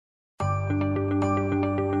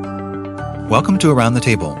Welcome to Around the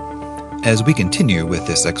Table. As we continue with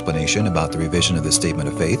this explanation about the revision of the Statement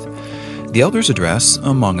of Faith, the elders address,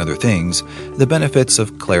 among other things, the benefits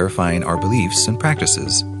of clarifying our beliefs and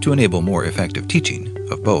practices to enable more effective teaching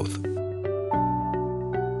of both.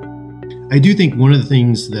 I do think one of the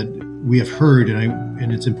things that we have heard,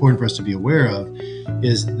 and it's important for us to be aware of,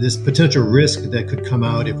 is this potential risk that could come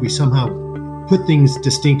out if we somehow put things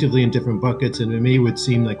distinctively in different buckets, and it would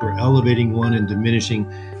seem like we're elevating one and diminishing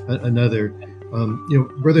another.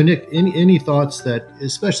 Brother Nick, any thoughts that,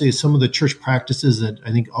 especially some of the church practices that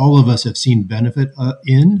I think all of us have seen benefit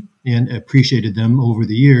in and appreciated them over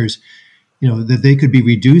the years, that they could be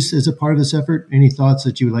reduced as a part of this effort? Any thoughts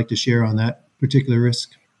that you would like to share on that particular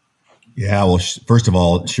risk? Yeah, well, first of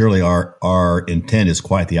all, surely our intent is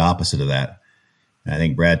quite the opposite of that. I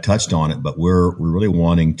think Brad touched on it, but we're really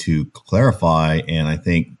wanting to clarify and I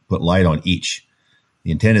think put light on each.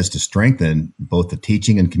 The intent is to strengthen both the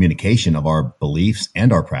teaching and communication of our beliefs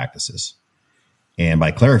and our practices. And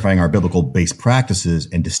by clarifying our biblical-based practices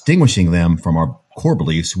and distinguishing them from our core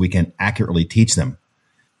beliefs, we can accurately teach them.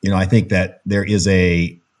 I think that there is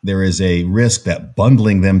a risk that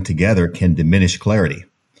bundling them together can diminish clarity.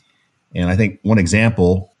 And I think one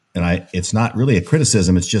example, and it's not really a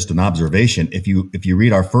criticism, it's just an observation. If you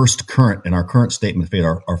read our current statement of faith,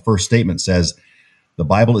 our first statement says, the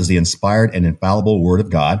Bible is the inspired and infallible word of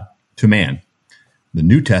God to man. The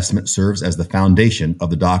New Testament serves as the foundation of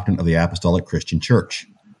the doctrine of the apostolic Christian church.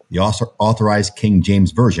 The authorized King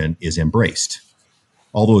James Version is embraced.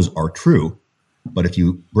 All those are true, but if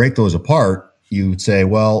you break those apart, you would say,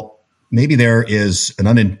 well, maybe there is an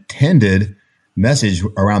unintended message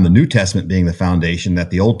around the New Testament being the foundation, that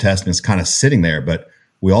the Old Testament is kind of sitting there. But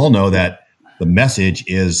we all know that the message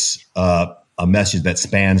is a message that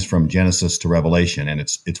spans from Genesis to Revelation, and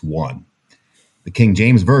it's one. The King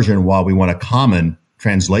James Version, while we want a common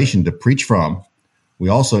translation to preach from, we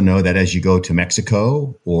also know that as you go to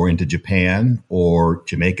Mexico or into Japan or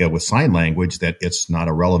Jamaica with sign language, that it's not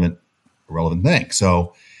a relevant thing.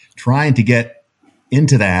 So trying to get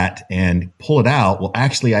into that and pull it out will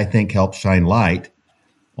actually, I think, help shine light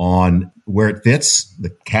on where it fits,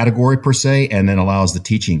 the category per se, and then allows the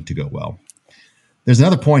teaching to go well. There's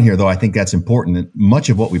another point here, though, I think that's important. That much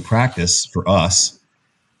of what we practice for us,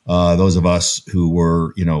 those of us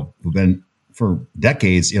who've been for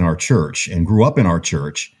decades in our church and grew up in our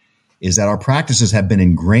church, is that our practices have been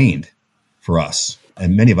ingrained for us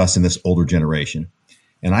and many of us in this older generation.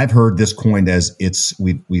 And I've heard this coined as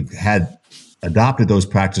we've had adopted those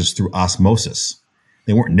practices through osmosis.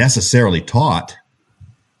 They weren't necessarily taught,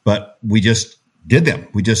 but we just did them.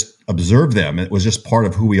 We just observed them. It was just part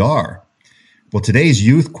of who we are. Well, today's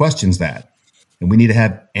youth questions that, and we need to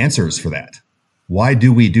have answers for that. Why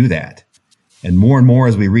do we do that? And more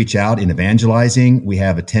as we reach out in evangelizing, we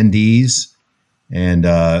have attendees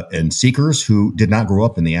and seekers who did not grow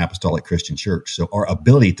up in the apostolic Christian church. So our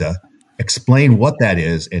ability to explain what that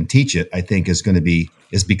is and teach it, I think, is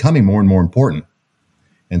becoming more and more important.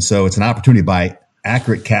 And so it's an opportunity by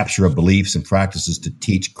accurate capture of beliefs and practices to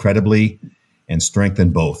teach credibly and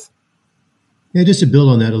strengthen both. Yeah, just to build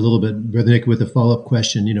on that a little bit, Brother Nick, with a follow-up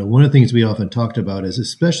question, one of the things we often talked about is,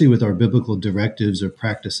 especially with our biblical directives or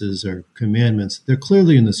practices or commandments, they're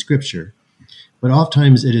clearly in the scripture, but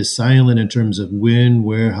oftentimes it is silent in terms of when,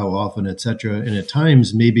 where, how often, etc. And at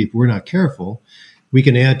times, maybe if we're not careful, we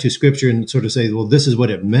can add to scripture and sort of say, well, this is what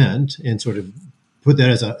it meant, and sort of put that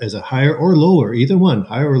as a higher or lower, either one,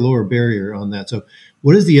 higher or lower barrier on that. So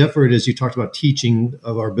what is the effort, as you talked about teaching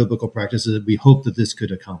of our biblical practices, that we hope that this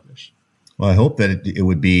could accomplish? Well, I hope that it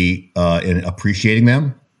would be in appreciating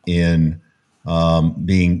them, in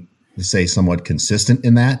being, say, somewhat consistent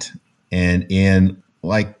in that, and in,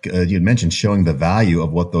 like you mentioned, showing the value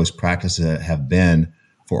of what those practices have been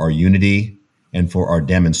for our unity and for our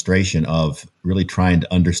demonstration of really trying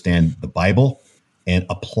to understand the Bible and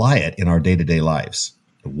apply it in our day-to-day lives,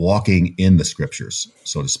 walking in the scriptures,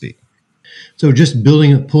 so to speak. So just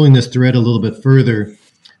pulling this thread a little bit further,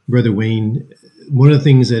 Brother Wayne, one of the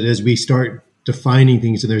things that as we start defining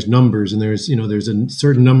things, and there's numbers, and there's a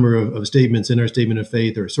certain number of statements in our statement of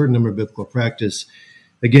faith, or a certain number of biblical practice,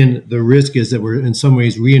 again, the risk is that we're in some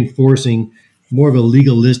ways reinforcing more of a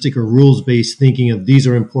legalistic or rules-based thinking of these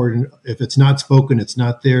are important. If it's not spoken, it's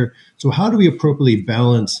not there. So how do we appropriately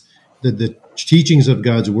balance the teachings of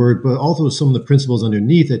God's word, but also some of the principles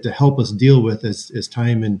underneath it to help us deal with as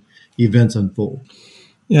time and events unfold?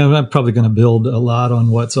 Yeah, I'm probably going to build a lot on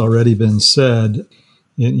what's already been said.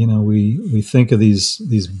 We think of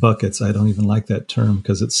these buckets. I don't even like that term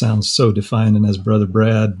because it sounds so defined. And as Brother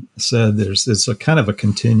Brad said, it's a kind of a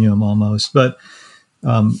continuum almost. But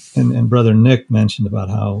And Brother Nick mentioned about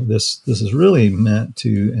how this is really meant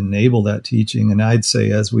to enable that teaching. And I'd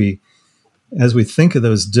say as we think of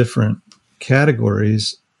those different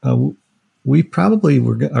categories, we probably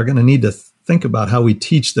are going to need to think about how we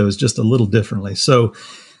teach those just a little differently. So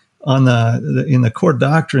on in the core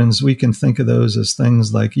doctrines, we can think of those as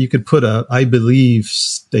things like you could put a "I believe"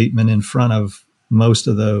 statement in front of most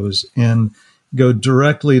of those and go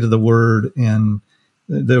directly to the word, and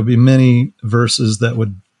there'll be many verses that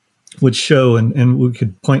would show, and we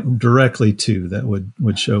could point directly to that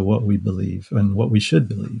would show what we believe and what we should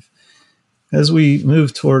believe. As we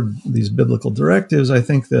move toward these biblical directives, I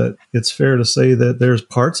think that it's fair to say that there's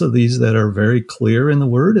parts of these that are very clear in the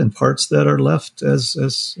Word and parts that are left, as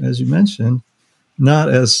you mentioned, not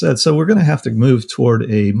as said. So we're going to have to move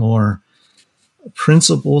toward a more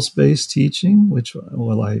principles-based teaching, which,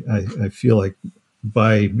 well, I feel like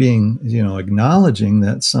by being, acknowledging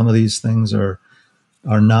that some of these things are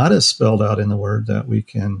not as spelled out in the Word, that we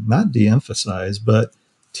can not de-emphasize, but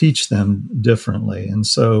teach them differently. And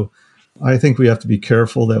so I think we have to be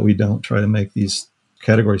careful that we don't try to make these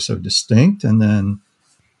categories so distinct. And then,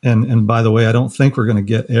 and by the way, I don't think we're going to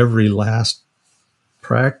get every last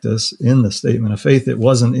practice in the statement of faith. It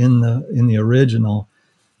wasn't in the original.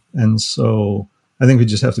 And so I think we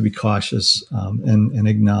just have to be cautious and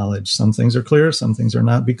acknowledge some things are clear, some things are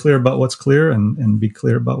not. Be clear about what's clear and be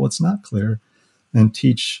clear about what's not clear, and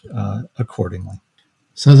teach accordingly.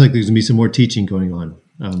 Sounds like there's going to be some more teaching going on,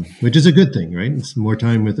 which is a good thing, right? It's more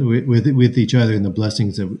time with each other and the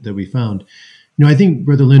blessings that we found. I think,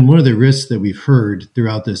 Brother Lynn, one of the risks that we've heard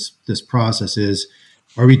throughout this process is,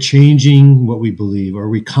 are we changing what we believe? Are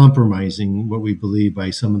we compromising what we believe by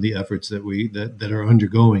some of the efforts that are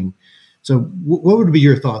undergoing? So what would be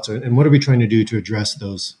your thoughts, and what are we trying to do to address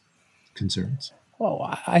those concerns?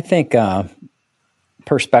 Well, I think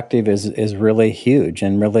perspective is really huge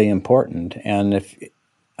and really important. And if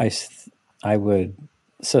I would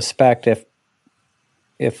suspect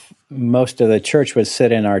if most of the church would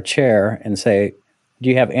sit in our chair and say, do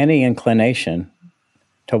you have any inclination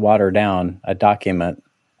to water down a document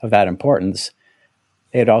of that importance?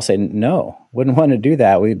 They'd all say, no, wouldn't want to do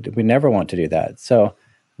that. We never want to do that. So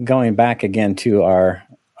going back again to our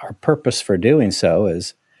purpose for doing so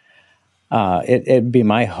is it'd be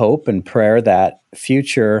my hope and prayer that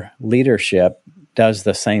future leadership does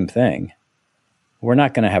the same thing. We're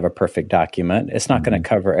not going to have a perfect document. It's not going to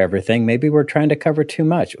cover everything. Maybe we're trying to cover too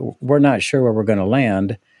much. We're not sure where we're going to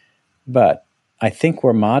land, but I think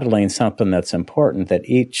we're modeling something that's important that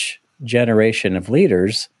each generation of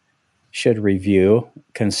leaders should review,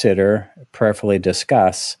 consider, prayerfully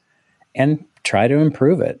discuss, and try to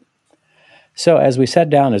improve it. So as we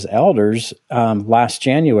sat down as elders last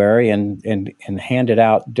January and handed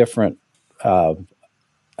out different of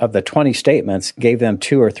the 20 statements, gave them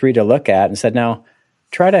 2 or 3 to look at and said, now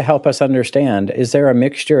try to help us understand, is there a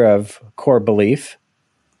mixture of core belief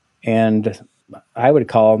and I would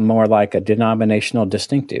call more like a denominational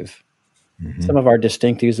distinctive? Mm-hmm. Some of our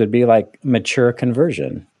distinctives would be like mature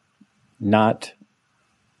conversion, not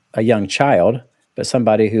a young child, but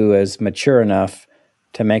somebody who is mature enough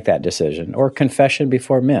to make that decision, or confession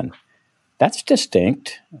before men. That's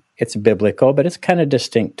distinct. It's biblical, but it's kind of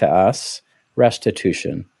distinct to us.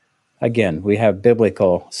 Restitution. Again, we have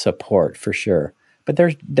biblical support for sure, but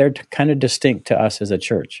they're kind of distinct to us as a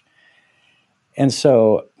church. And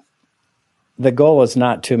so the goal is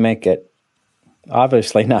not to make it,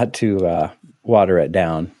 obviously not to water it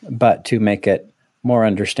down, but to make it more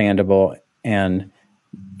understandable and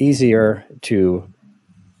easier to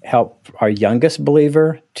help our youngest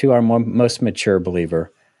believer to our most mature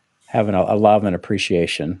believer having a love and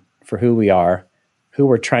appreciation for who we are, who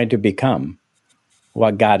we're trying to become,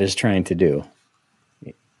 what God is trying to do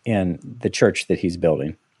in the church that he's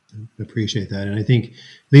building. I appreciate that. And I think,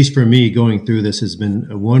 at least for me, going through this has been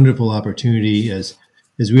a wonderful opportunity as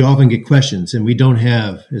we often get questions and we don't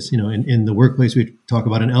have, as in the workplace, we talk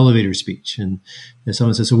about an elevator speech. And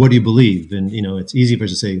someone says, so what do you believe? And, it's easy for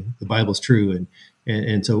us to say the Bible's true.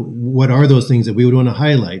 And so what are those things that we would want to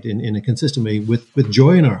highlight in a consistent way with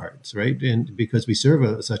joy in our hearts, right? And because we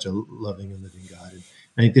serve such a loving and living God.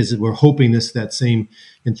 And I think we're hoping that same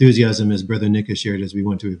enthusiasm as Brother Nick has shared as we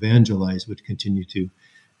want to evangelize would continue to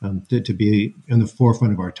be on the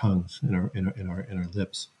forefront of our tongues and our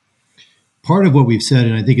lips. Part of what we've said,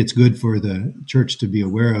 and I think it's good for the church to be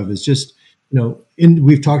aware of, is just,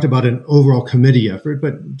 we've talked about an overall committee effort,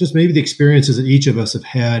 but just maybe the experiences that each of us have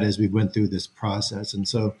had as we went through this process. And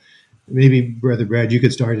so maybe, Brother Brad, you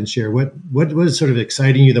could start and share what is sort of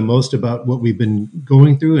exciting you the most about what we've been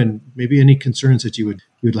going through, and maybe any concerns that you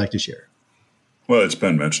would like to share. Well, it's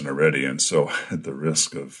been mentioned already, and so at the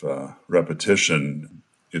risk of repetition,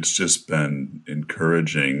 it's just been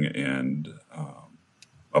encouraging and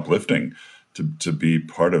uplifting to be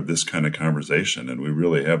part of this kind of conversation. And we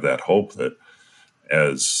really have that hope that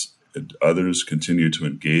as others continue to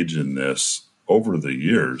engage in this over the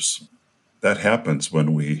years, that happens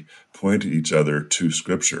when we point each other to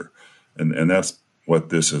Scripture. And that's what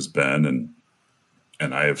this has been.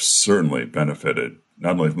 And I have certainly benefited,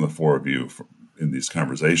 not only from the four of you in these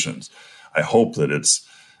conversations. I hope that it's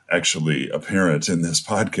actually apparent in this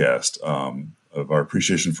podcast of our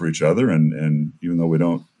appreciation for each other. And even though we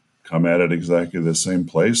don't come at it exactly the same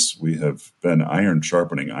place, we have been iron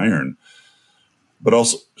sharpening iron, but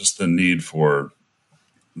also just the need for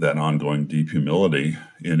that ongoing deep humility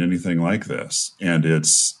in anything like this. And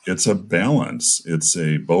it's a balance. It's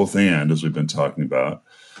a both and, as we've been talking about,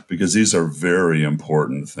 because these are very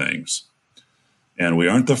important things. And we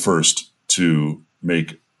aren't the first to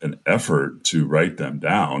make an effort to write them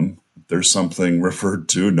down. There's something referred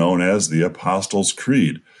to known as the Apostles'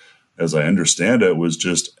 Creed. As I understand it, was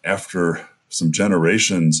just after some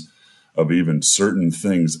generations of even certain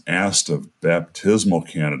things asked of baptismal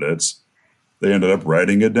candidates, they ended up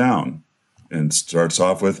writing it down, and starts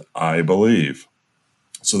off with, I believe.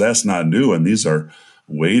 So that's not new, and these are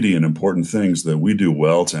weighty and important things that we do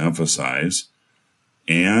well to emphasize,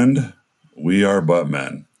 and we are but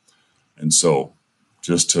men. And so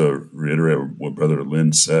just to reiterate what Brother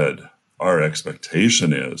Lynn said, our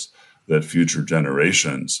expectation is that future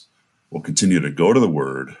generations will continue to go to the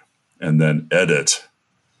Word and then edit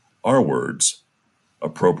our words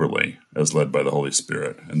appropriately as led by the Holy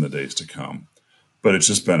Spirit in the days to come. But it's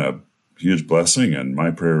just been a huge blessing, and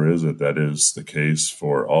my prayer is that that is the case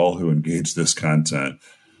for all who engage this content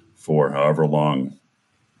for however long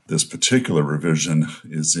this particular revision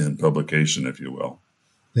is in publication, if you will.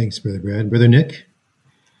 Thanks, Brother Brad. Brother Nick,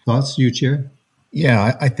 thoughts you share?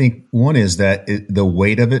 Yeah, I think one is that the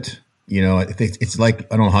weight of it, it's like,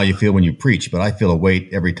 I don't know how you feel when you preach, but I feel a weight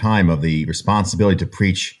every time of the responsibility to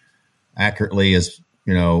preach accurately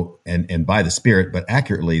and by the Spirit, but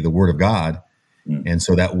accurately the Word of God. And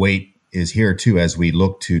so that weight is here too, as we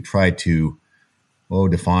look to try to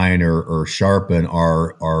define or sharpen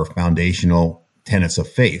our foundational tenets of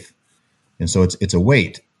faith. And so it's a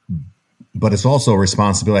weight, but it's also a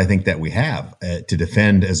responsibility, I think, that we have to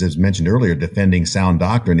defend, as is mentioned earlier. Defending sound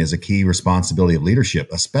doctrine is a key responsibility of leadership,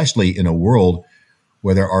 especially in a world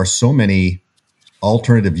where there are so many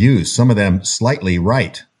alternative views, some of them slightly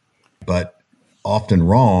right, but often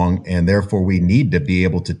wrong, and therefore we need to be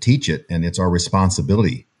able to teach it, and it's our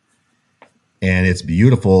responsibility. And it's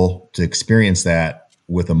beautiful to experience that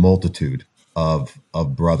with a multitude of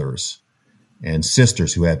brothers and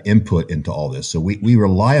sisters who have input into all this. So we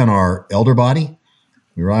rely on our elder body,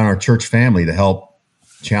 we rely on our church family to help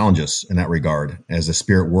challenge us in that regard as the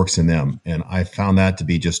Spirit works in them. And I found that to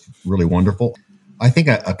be just really wonderful. I think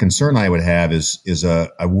a concern I would have is a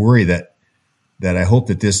worry that I hope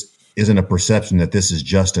that this isn't a perception that this is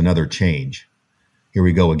just another change. Here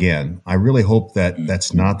we go again. I really hope that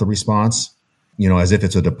that's not the response, as if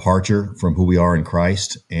it's a departure from who we are in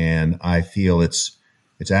Christ. And I feel it's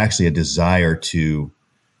actually a desire to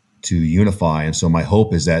unify. And so my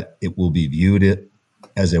hope is that it will be viewed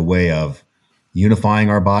as a way of unifying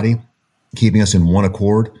our body, keeping us in one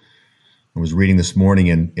accord. I was reading this morning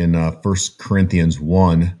in 1 Corinthians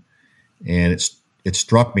 1, and it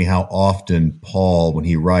struck me how often Paul, when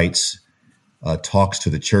he writes, talks to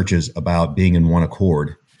the churches about being in one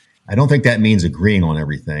accord. I don't think that means agreeing on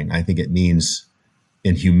everything. I think it means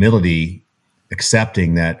in humility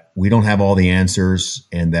accepting that we don't have all the answers,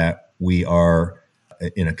 and that we are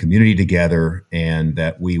in a community together, and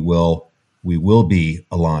that we will be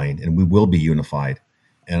aligned and we will be unified.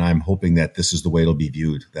 And I'm hoping that this is the way it'll be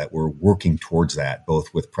viewed, that we're working towards that,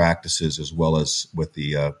 both with practices as well as with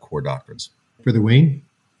the core doctrines. Brother Wayne?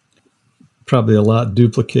 Probably a lot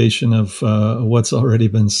duplication of what's already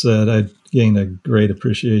been said. I gained a great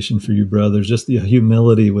appreciation for you brothers, just the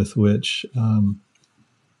humility with which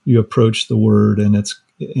you approach the Word, and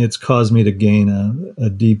it's caused me to gain a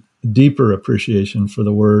deeper appreciation for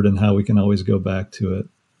the Word and how we can always go back to it.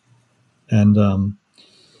 And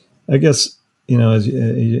I guess, as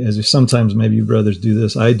you sometimes, maybe you brothers do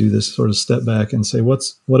this, I do this, sort of step back and say, what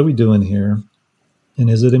are we doing here? And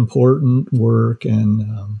is it important work?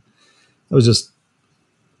 And I was just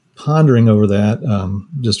pondering over that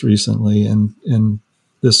just recently, and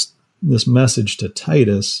this message to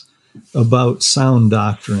Titus about sound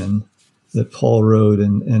doctrine that Paul wrote,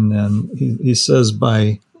 and he says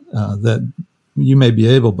that you may be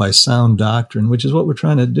able by sound doctrine, which is what we're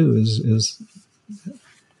trying to do, is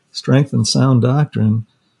strength and sound doctrine,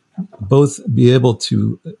 both be able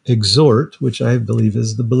to exhort, which I believe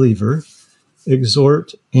is the believer,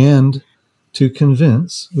 exhort, and to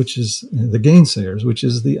convince, which is the gainsayers, which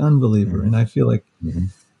is the unbeliever. And I feel like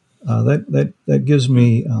that gives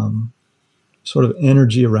me sort of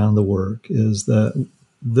energy around the work, is that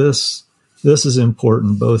this is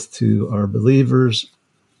important both to our believers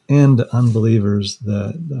and unbelievers,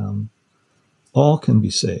 that all can be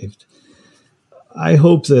saved. I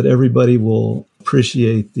hope that everybody will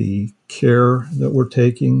appreciate the care that we're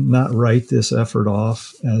taking, not write this effort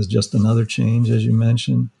off as just another change, as you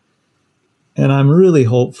mentioned. And I'm really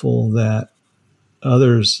hopeful that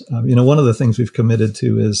others, one of the things we've committed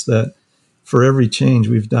to is that for every change,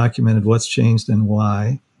 we've documented what's changed and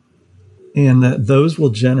why, and that those will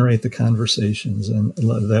generate the conversations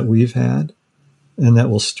that we've had, and that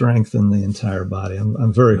will strengthen the entire body.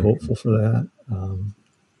 I'm very hopeful for that.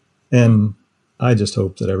 And I just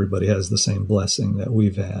hope that everybody has the same blessing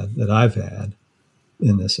that I've had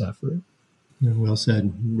in this effort. Well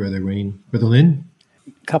said, Brother Wayne. Brother Lynn?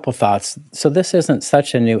 A couple thoughts. So this isn't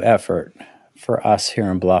such a new effort for us here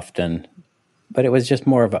in Bluffton, but it was just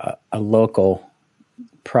more of a local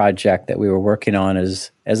project that we were working on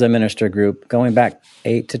as a minister group going back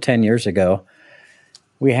 8 to 10 years ago.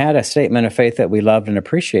 We had a statement of faith that we loved and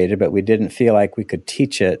appreciated, but we didn't feel like we could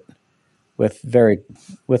teach it with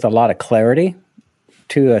a lot of clarity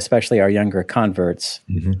to especially our younger converts.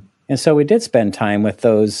 Mm-hmm. And so we did spend time with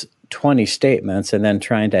those 20 statements and then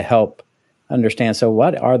trying to help understand, so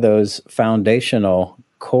what are those foundational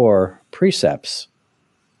core precepts?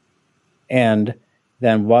 And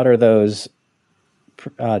then what are those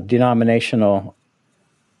denominational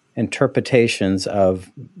interpretations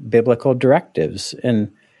of biblical directives?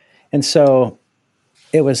 And so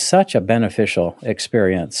it was such a beneficial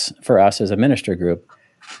experience for us as a minister group.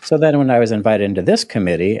 So then when I was invited into this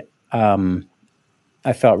committee,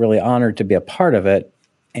 I felt really honored to be a part of it.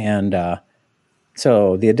 And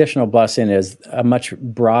so the additional blessing is a much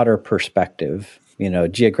broader perspective.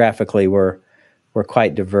 Geographically, we're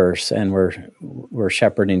quite diverse, and we're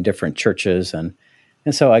shepherding different churches. And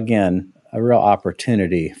so, again, a real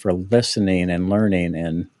opportunity for listening and learning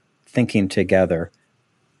and thinking together,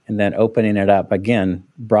 and then opening it up, again,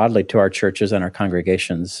 broadly to our churches and our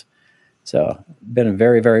congregations. So been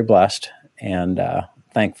very, very blessed and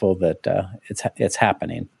thankful that it's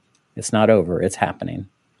happening. It's not over. It's happening.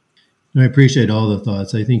 I appreciate all the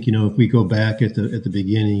thoughts. I think, if we go back at the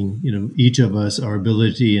beginning, each of us, our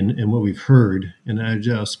ability and what we've heard, and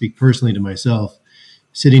I'll speak personally to myself,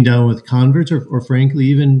 sitting down with converts or frankly,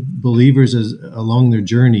 even believers along their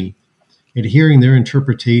journey and hearing their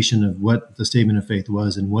interpretation of what the statement of faith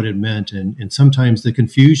was and what it meant. And sometimes the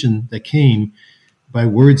confusion that came by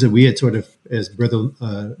words that we had sort of, as Brother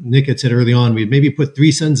Nick had said early on, we had maybe put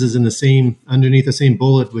 3 sentences underneath the same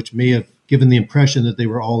bullet, which may have given the impression that they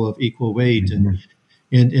were all of equal weight. Mm-hmm.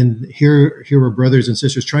 And here were brothers and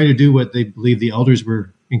sisters trying to do what they believed the elders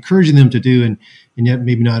were encouraging them to do, and yet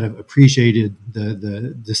maybe not have appreciated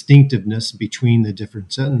the distinctiveness between the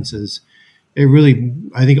different sentences. It really,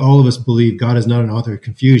 I think all of us believe God is not an author of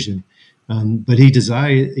confusion, but he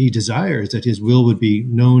desires that his will would be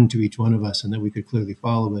known to each one of us and that we could clearly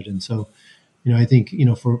follow it. And so, I think,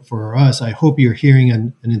 for us, I hope you're hearing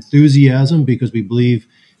an enthusiasm because we believe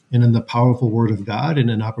in the powerful word of God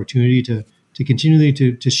and an opportunity to continually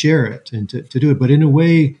to share it and to do it, but in a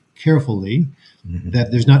way carefully, mm-hmm.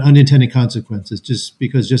 that there's not unintended consequences, just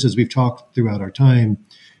as we've talked throughout our time,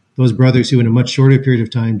 those brothers who in a much shorter period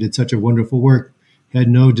of time did such a wonderful work had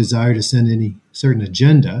no desire to send any certain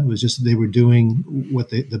agenda. It was just they were doing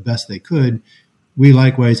the best they could. We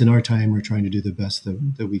likewise in our time are trying to do the best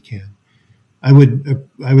that we can. I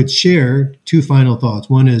would share 2 final thoughts.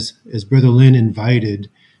 One is, as Brother Lynn invited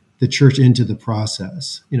the church into the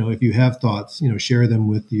process. If you have thoughts, share them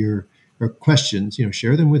with or questions,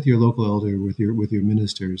 share them with your local elder, with your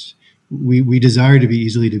ministers. We desire to be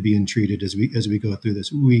easily to be entreated as we go through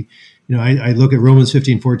this. I look at Romans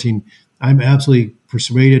 15:14. I'm absolutely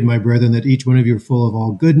persuaded, my brethren, that each one of you are full of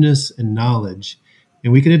all goodness and knowledge,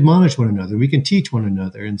 and we can admonish one another. We can teach one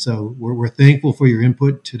another. And so we're thankful for your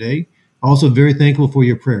input today. Also very thankful for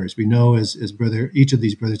your prayers. We know, as each of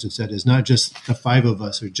these brothers have said, it's not just the 5 of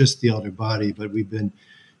us or just the elder body, but we've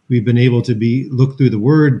been able to look through the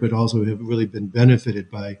word, but also have really been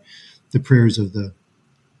benefited by the prayers of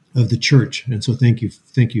the church. And so thank you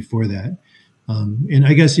for that. And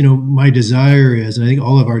I guess, my desire is, and I think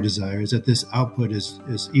all of our desire is that this output,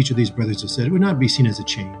 as each of these brothers have said, it would not be seen as a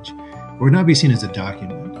change or not be seen as a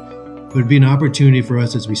document, but it'd be an opportunity for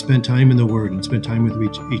us as we spend time in the Word and spend time with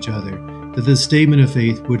each other, that the statement of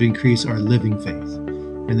faith would increase our living faith.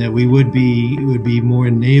 and that we would be more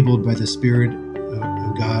enabled by the Spirit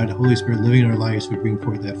of God, Holy Spirit living in our lives, would bring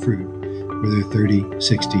forth that fruit, whether 30,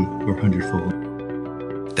 60, or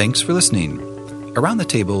 100-fold. Thanks for listening. Around the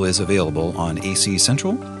Table is available on AC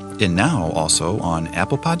Central and now also on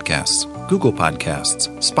Apple Podcasts, Google Podcasts,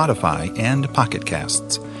 Spotify, and Pocket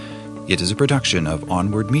Casts. It is a production of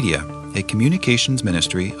Onward Media, a communications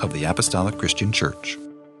ministry of the Apostolic Christian Church.